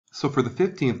So for the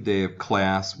 15th day of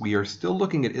class, we are still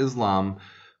looking at Islam,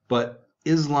 but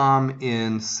Islam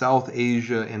in South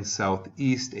Asia and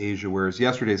Southeast Asia, whereas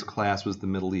yesterday's class was the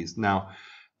Middle East. Now,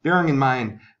 bearing in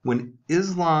mind, when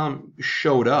Islam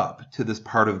showed up to this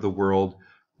part of the world,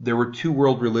 there were two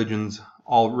world religions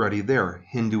already there,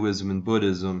 Hinduism and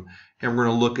Buddhism, and we're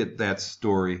going to look at that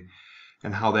story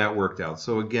and how that worked out.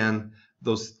 So again,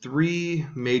 those three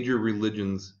major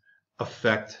religions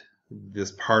affect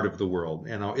this part of the world.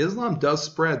 And now Islam does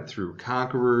spread through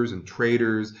conquerors and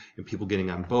traders and people getting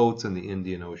on boats on the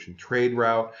Indian Ocean trade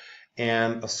route,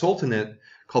 and a sultanate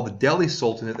called the Delhi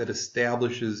Sultanate that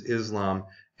establishes Islam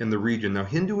in the region. Now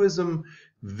Hinduism,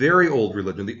 very old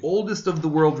religion, the oldest of the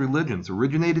world religions,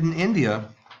 originated in India,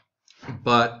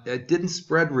 but it didn't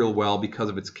spread real well because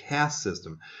of its caste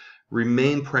system.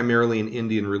 Remained primarily an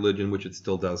Indian religion, which it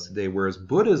still does today, whereas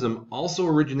Buddhism also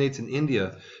originates in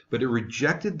India, but it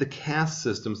rejected the caste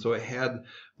system, so it had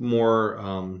more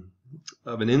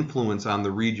of an influence on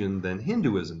the region than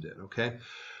Hinduism did, okay?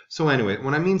 So anyway,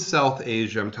 when I mean South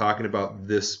Asia, I'm talking about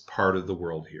this part of the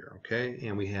world here, okay?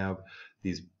 And we have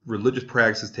these religious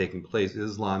practices taking place,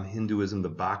 Islam, Hinduism, the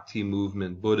Bhakti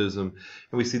movement, Buddhism,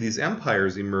 and we see these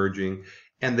empires emerging,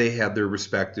 and they had their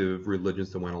respective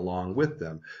religions that went along with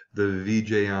them. The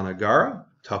Vijayanagara,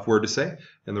 tough word to say,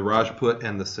 and the Rajput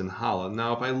and the Sinhala.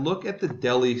 Now, if I look at the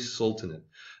Delhi Sultanate,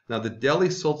 now the Delhi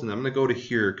Sultanate, I'm going to go to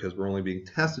here because we're only being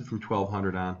tested from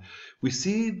 1200 on. We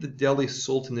see the Delhi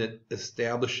Sultanate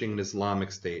establishing an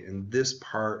Islamic state in this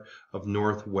part of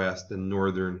northwest and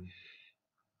northern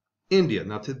India.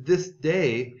 Now, to this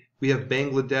day, we have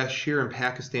Bangladesh here and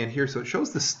Pakistan here, so it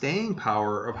shows the staying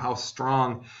power of how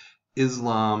strong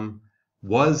Islam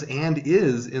was and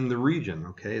is in the region.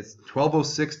 Okay, it's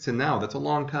 1206 to now. That's a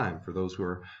long time for those who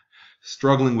are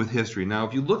struggling with history. Now,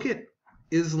 if you look at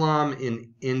Islam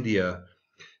in India,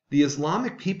 the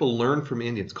Islamic people learned from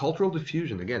India. It's cultural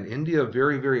diffusion. Again, India,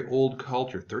 very, very old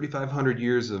culture, 3,500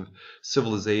 years of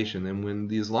civilization. And when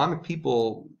the Islamic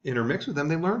people intermix with them,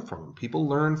 they learn from them. People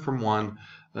learn from one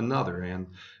another. And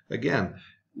again,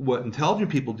 what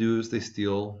intelligent people do is they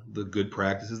steal the good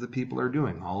practices that people are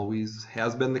doing. Always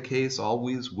has been the case,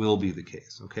 always will be the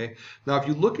case, okay? Now, if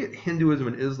you look at Hinduism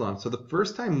and Islam, so the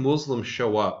first time Muslims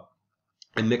show up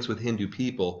and mix with Hindu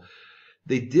people,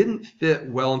 they didn't fit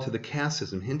well into the caste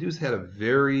system. Hindus had a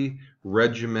very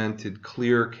regimented,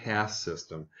 clear caste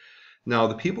system. Now,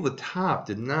 the people at the top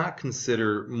did not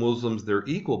consider Muslims their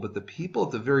equal, but the people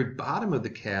at the very bottom of the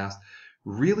caste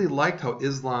really liked how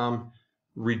Islam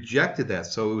rejected that.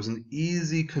 So it was an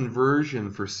easy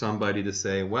conversion for somebody to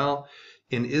say, well,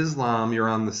 in Islam, you're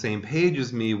on the same page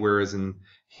as me, whereas in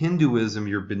Hinduism,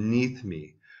 you're beneath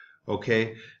me.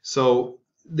 Okay? So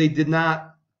they did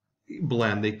not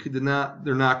blend.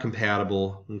 They're not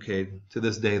compatible. Okay? To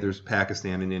this day, there's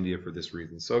Pakistan and India for this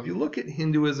reason. So if you look at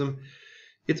Hinduism,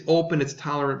 it's open, it's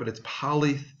tolerant, but it's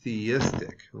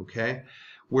polytheistic. Okay?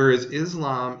 Whereas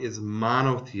Islam is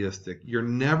monotheistic. You're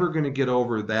never going to get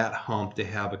over that hump to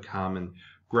have a common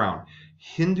ground.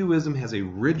 Hinduism has a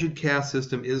rigid caste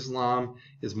system. Islam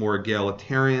is more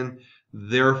egalitarian.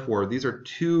 Therefore, these are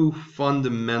two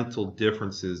fundamental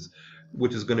differences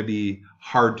which is going to be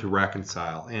hard to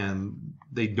reconcile, and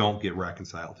they don't get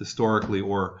reconciled historically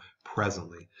or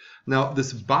presently. Now,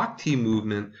 this Bhakti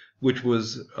movement, which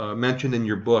was mentioned in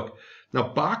your book, now,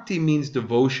 bhakti means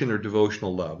devotion or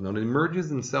devotional love. Now, it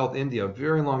emerges in South India a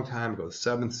very long time ago, the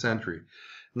 7th century.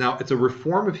 Now, it's a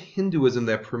reform of Hinduism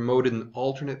that promoted an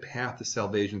alternate path to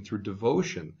salvation through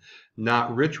devotion,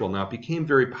 not ritual. Now, it became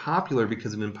very popular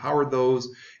because it empowered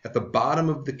those at the bottom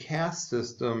of the caste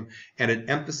system, and it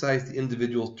emphasized the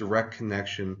individual's direct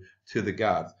connection to the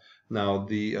gods. Now,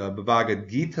 the Bhagavad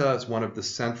Gita is one of the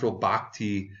central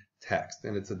bhakti text,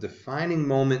 and it's a defining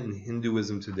moment in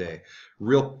Hinduism today.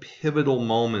 Real pivotal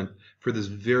moment for this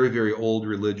very, very old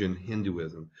religion,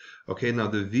 Hinduism. Okay, now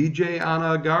the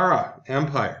Vijayanagara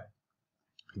Empire.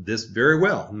 This very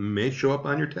well may show up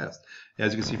on your test,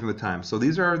 as you can see from the time. So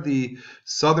these are the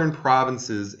southern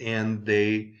provinces, and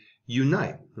they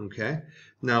unite, okay?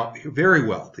 Now, very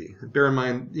wealthy. Bear in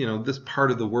mind, you know, this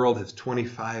part of the world has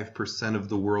 25% of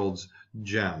the world's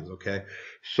gems, okay?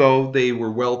 So they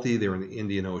were wealthy. They were in the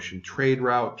Indian Ocean trade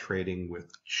route, trading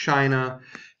with China.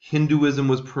 Hinduism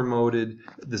was promoted.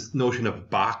 This notion of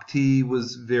bhakti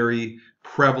was very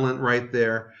prevalent right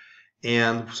there.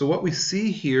 And so what we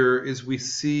see here is we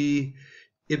see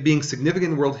it being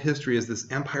significant in world history as this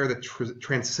empire that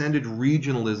transcended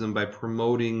regionalism by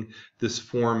promoting this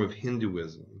form of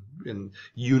Hinduism and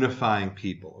unifying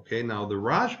people. Okay, now the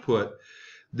Rajput,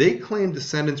 they claim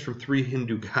descendants from 3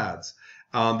 Hindu gods.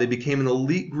 They became an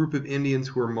elite group of Indians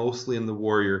who were mostly in the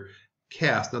warrior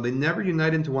caste. Now, they never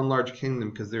unite into one large kingdom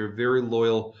because they're very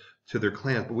loyal to their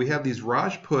clans. But we have these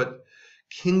Rajput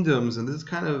kingdoms, and this is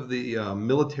kind of the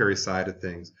military side of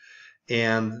things.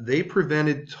 And they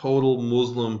prevented total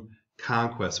Muslim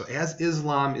conquest. So as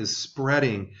Islam is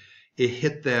spreading, it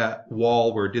hit that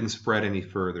wall where it didn't spread any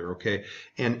further, okay?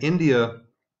 And India,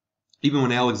 even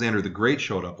when Alexander the Great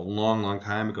showed up a long, long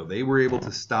time ago, they were able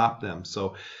to stop them.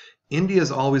 So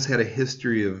India's always had a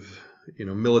history of,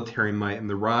 military might, and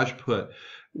the Rajput,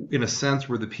 in a sense,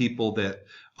 were the people that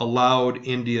allowed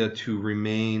India to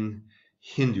remain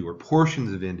Hindu, or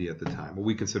portions of India at the time, what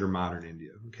we consider modern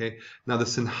India. Okay. Now the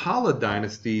Sinhala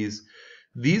dynasties,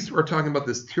 these are talking about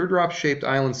this teardrop-shaped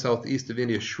island southeast of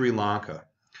India, Sri Lanka.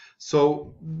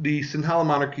 So the Sinhala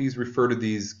monarchies refer to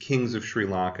these kings of Sri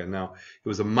Lanka. Now it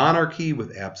was a monarchy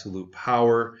with absolute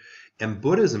power, and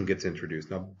Buddhism gets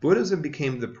introduced. Now Buddhism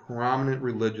became the prominent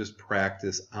religious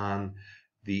practice on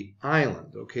the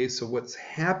island. Okay, so what's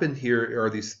happened here are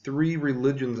these three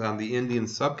religions on the Indian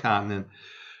subcontinent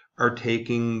are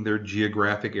taking their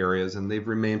geographic areas, and they've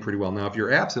remained pretty well. Now, if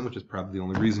you're absent, which is probably the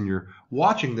only reason you're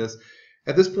watching this,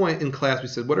 at this point in class we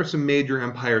said, what are some major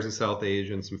empires in South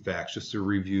Asia and some facts, just to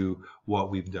review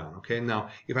what we've done. Okay, now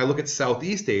if I look at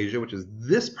Southeast Asia, which is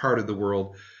this part of the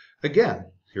world, again,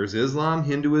 here's Islam,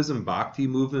 Hinduism, Bhakti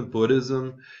movement,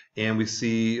 Buddhism, and we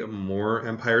see more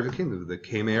empires and kingdoms. The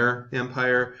Khmer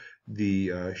Empire, the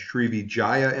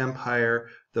Srivijaya Empire,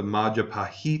 the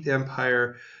Majapahit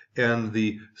Empire, and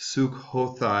the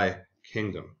Sukhothai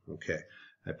Kingdom. Okay,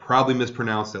 I probably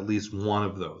mispronounced at least one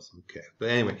of those. Okay, but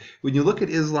anyway, when you look at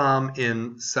Islam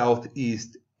in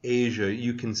Southeast Asia,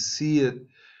 you can see it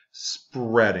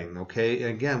spreading. Okay,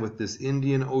 and again, with this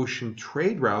Indian Ocean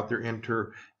trade route, they're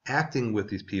interacting with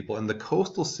these people, and the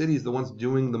coastal cities, the ones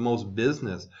doing the most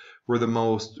business, were the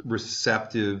most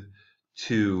receptive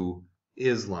to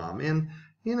Islam. And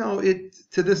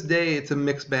to this day, it's a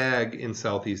mixed bag in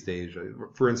Southeast Asia.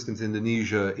 For instance,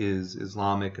 Indonesia is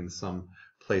Islamic and some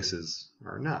places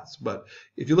are not. But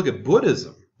if you look at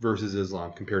Buddhism versus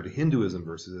Islam compared to Hinduism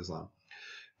versus Islam,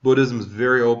 Buddhism is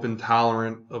very open,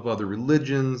 tolerant of other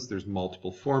religions. There's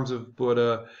multiple forms of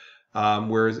Buddha,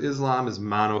 whereas Islam is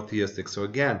monotheistic. So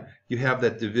again, you have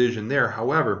that division there.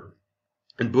 However,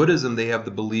 in Buddhism, they have the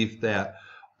belief that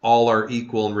all are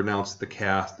equal and renounce the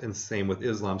caste, and same with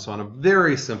Islam. So on a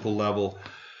very simple level,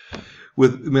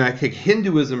 when I take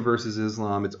Hinduism versus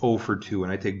Islam, it's 0 for 2.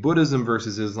 And I take Buddhism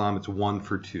versus Islam, it's 1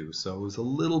 for 2. So it was a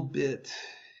little bit,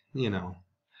 a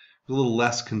little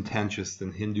less contentious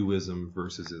than Hinduism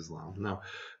versus Islam. Now,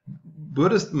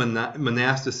 Buddhist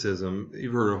monasticism,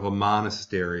 you've heard of a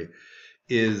monastery,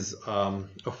 is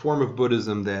a form of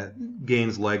Buddhism that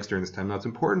gains legs during this time. Now, it's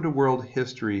important to world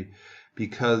history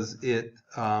because it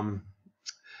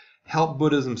helped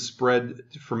Buddhism spread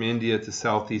from India to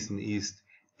Southeast and East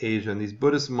Asia. And these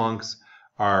Buddhist monks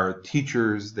are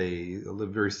teachers. They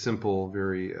live very simple,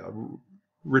 very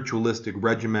ritualistic,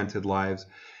 regimented lives.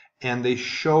 And they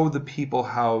show the people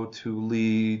how to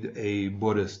lead a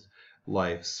Buddhist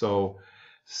life. So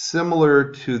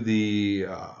similar to the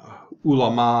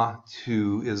ulama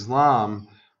to Islam,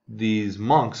 these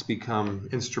monks become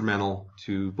instrumental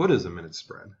to Buddhism in its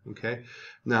spread. Okay.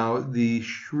 Now, the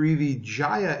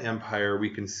Srivijaya Empire, we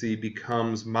can see,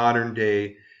 becomes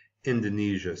modern-day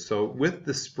Indonesia. So with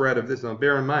the spread of this, now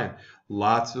bear in mind,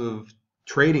 lots of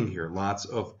trading here, lots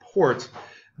of ports.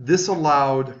 This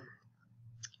allowed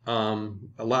a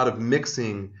lot of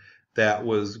mixing that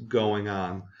was going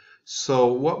on.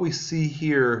 So what we see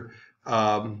here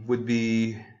would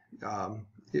be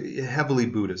heavily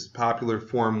Buddhist. Popular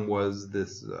form was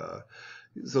this,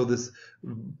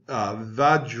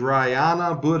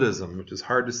 Vajrayana Buddhism, which is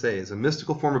hard to say, is a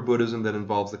mystical form of Buddhism that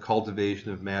involves the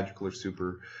cultivation of magical or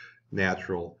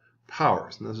supernatural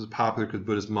powers. And this is popular because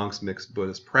Buddhist monks mixed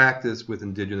Buddhist practice with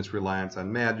indigenous reliance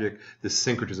on magic. This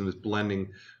syncretism, this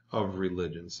blending of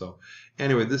religion. So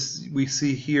anyway, this we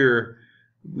see here,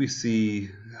 we see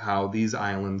how these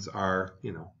islands are,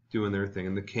 doing their thing.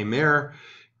 And the Khmer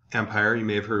Empire, you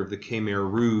may have heard of the Khmer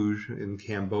Rouge in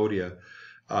Cambodia.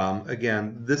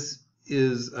 Again, this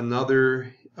is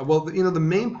another, the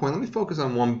main point, let me focus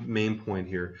on one main point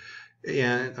here,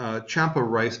 and champa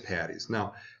rice paddies.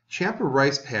 Now, champa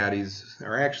rice paddies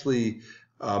are actually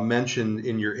mentioned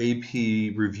in your AP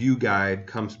review guide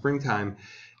come springtime.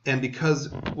 And because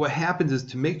what happens is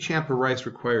to make champa rice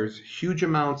requires huge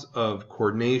amounts of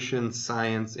coordination,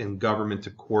 science, and government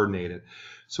to coordinate it.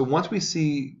 So once we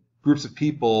see groups of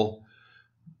people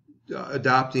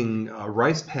adopting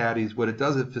rice paddies, what it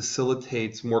does, it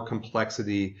facilitates more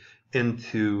complexity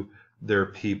into their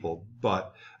people.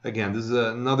 But again, this is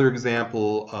another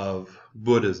example of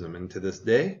Buddhism. And to this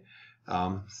day,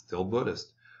 still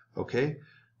Buddhist. Okay,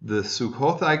 the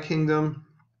Sukhothai kingdom,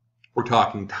 we're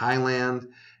talking Thailand,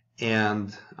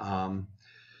 and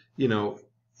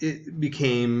it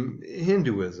became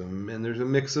Hinduism, and there's a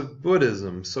mix of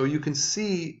Buddhism. So you can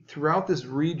see throughout this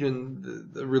region,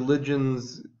 the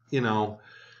religions,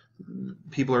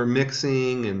 people are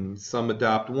mixing, and some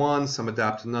adopt one, some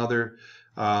adopt another.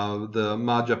 The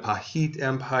Majapahit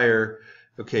Empire,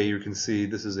 okay, you can see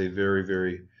this is a very,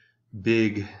 very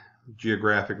big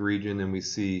geographic region, and we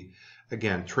see,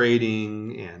 again,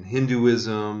 trading and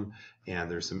Hinduism, and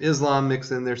there's some Islam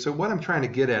mixed in there. So what I'm trying to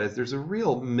get at is there's a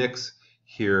real mix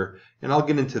here, and I'll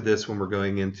get into this when we're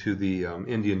going into the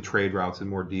Indian trade routes in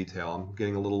more detail. I'm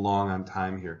getting a little long on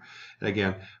time here. And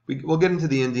again, we'll get into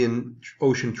the Indian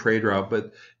Ocean trade route,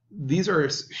 but these are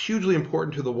hugely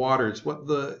important to the water. It's what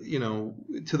to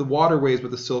the waterways,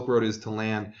 what the Silk Road is to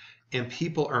land. And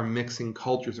people are mixing,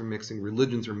 cultures are mixing,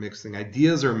 religions are mixing,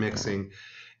 ideas are mixing.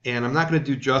 And I'm not going to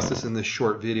do justice in this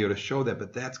short video to show that,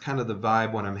 but that's kind of the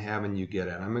vibe what I'm having you get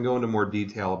at. I'm going to go into more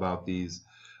detail about these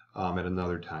at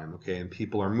another time, okay? And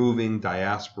people are moving,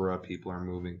 diaspora, people are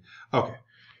moving. Okay,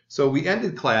 so we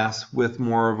ended class with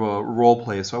more of a role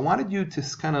play. So I wanted you to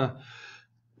kind of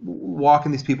walk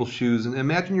in these people's shoes and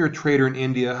imagine you're a trader in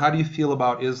India. How do you feel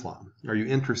about Islam? Are you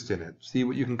interested in it? See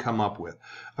what you can come up with.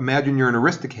 Imagine you're an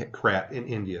aristocrat in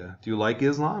India. Do you like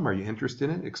Islam? Are you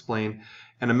interested in it? Explain.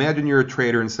 And imagine you're a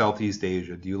trader in Southeast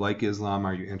Asia. Do you like Islam?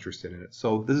 Are you interested in it?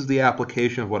 So this is the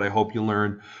application of what I hope you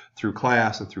learn through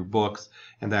class and through books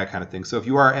and that kind of thing. So if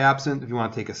you are absent, if you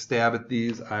want to take a stab at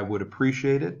these, I would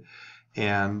appreciate it.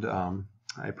 And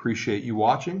I appreciate you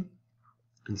watching,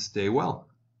 and stay well.